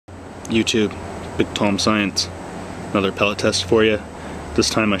YouTube, Big Tom Science. Another pellet test for you. This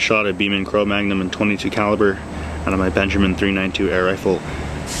time I shot a Beeman Crow Magnum in 22 caliber out of my Benjamin 392 air rifle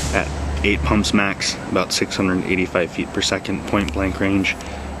at 8 pumps max, about 685 feet per second, point blank range,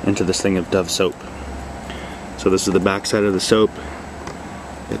 into this thing of Dove soap. So this is the back side of the soap.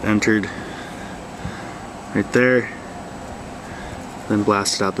 It entered right there, then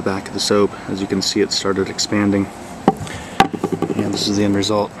blasted out the back of the soap. As you can see, it started expanding, and this is the end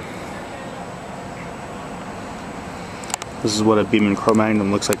result. This is what a Beeman Crow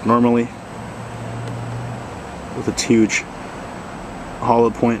Magnum looks like normally, with its huge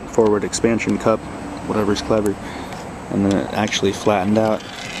hollow point forward expansion cup, whatever's clever, and then it actually flattened out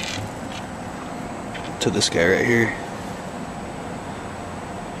to this guy right here.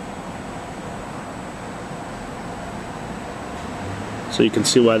 So you can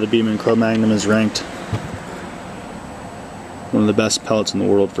see why the Beeman Crow Magnum is ranked one of the best pellets in the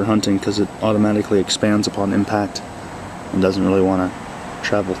world for hunting, because it automatically expands upon impact and doesn't really want to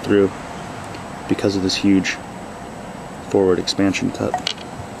travel through because of this huge forward expansion cup.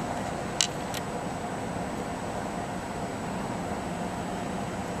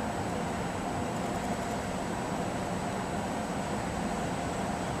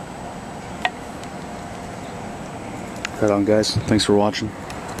 Right on, guys. Thanks for watching.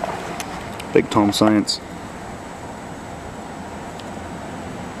 Big Tom Science.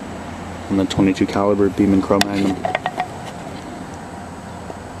 On the 22 caliber Beeman Crow Magnum.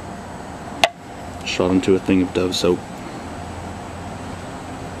 Shot into a thing of Dove soap.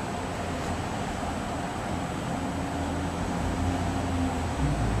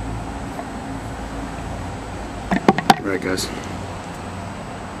 Alright, guys.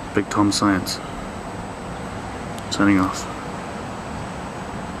 Big Tom Science. Signing off.